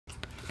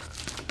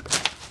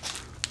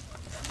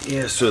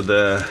Yeah, so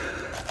the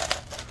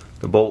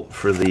bolt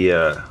for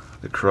the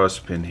cross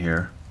pin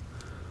here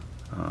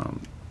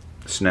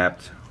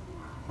snapped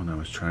when I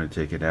was trying to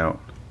take it out.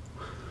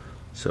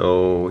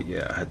 So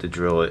yeah, I had to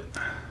drill it.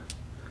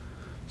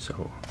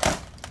 So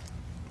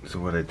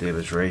what I did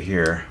was right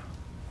here.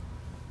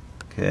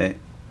 Okay,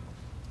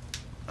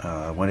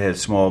 went ahead, a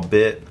small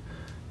bit,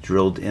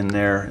 drilled in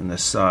there in the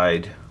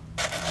side,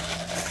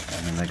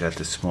 and then I got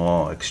the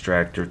small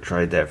extractor.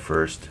 Tried that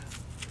first.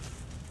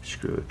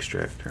 Screw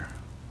extractor.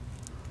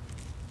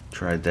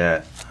 Tried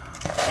that.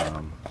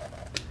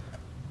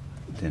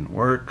 Didn't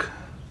work.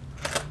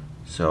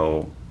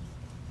 So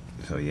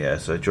yeah,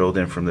 so I drilled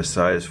in from the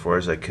side as far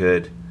as I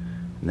could,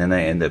 and then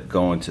I ended up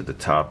going to the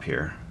top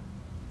here.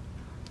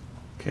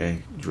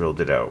 Okay, drilled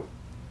it out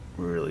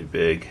really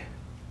big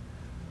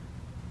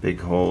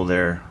hole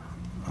there,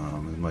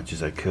 as much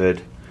as I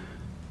could,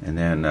 and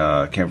then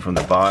came from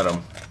the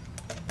bottom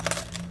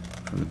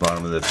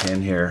of the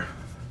pin here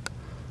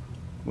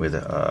with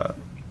a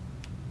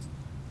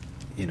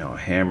a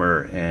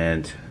hammer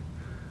and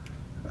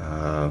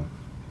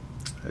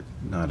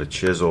not a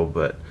chisel,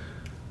 but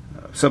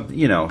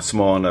something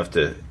small enough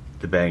to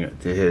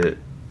hit it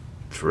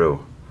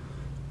through.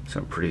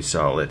 Something pretty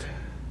solid.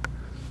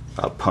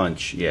 A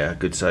punch, yeah,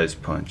 good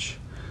sized punch.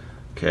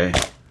 Okay,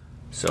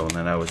 so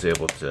then I was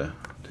able to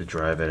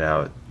drive it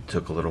out. It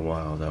took a little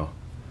while though.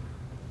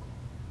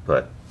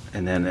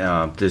 And then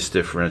this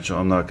differential,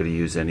 I'm not going to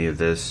use any of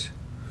this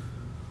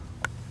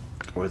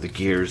or the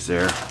gears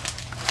there.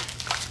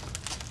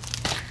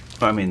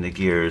 I mean the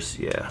gears,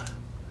 yeah.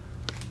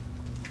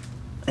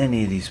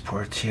 Any of these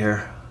parts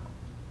here.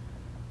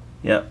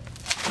 Yep.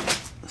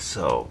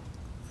 So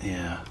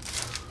yeah,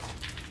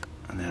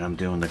 and then I'm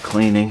doing the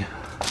cleaning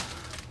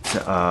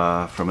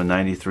from a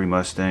 93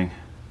 Mustang.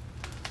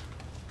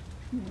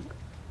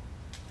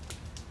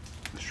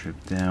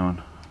 Strip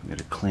down. I'm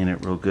gonna clean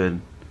it real good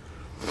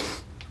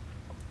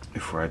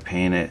before I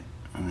paint it,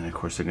 and then of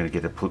course I'm gonna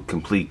get a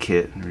complete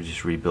kit and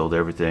just rebuild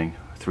everything.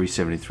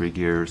 373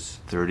 gears,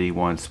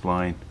 31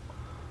 spline,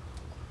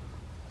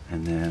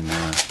 and then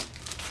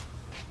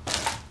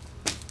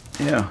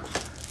yeah.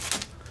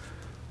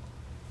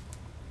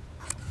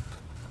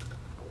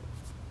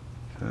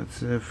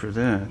 That's it for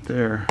that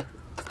there.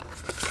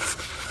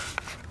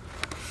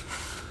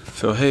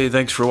 So hey,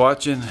 thanks for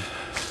watching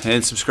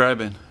and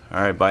subscribing.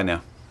 Alright, bye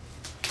now.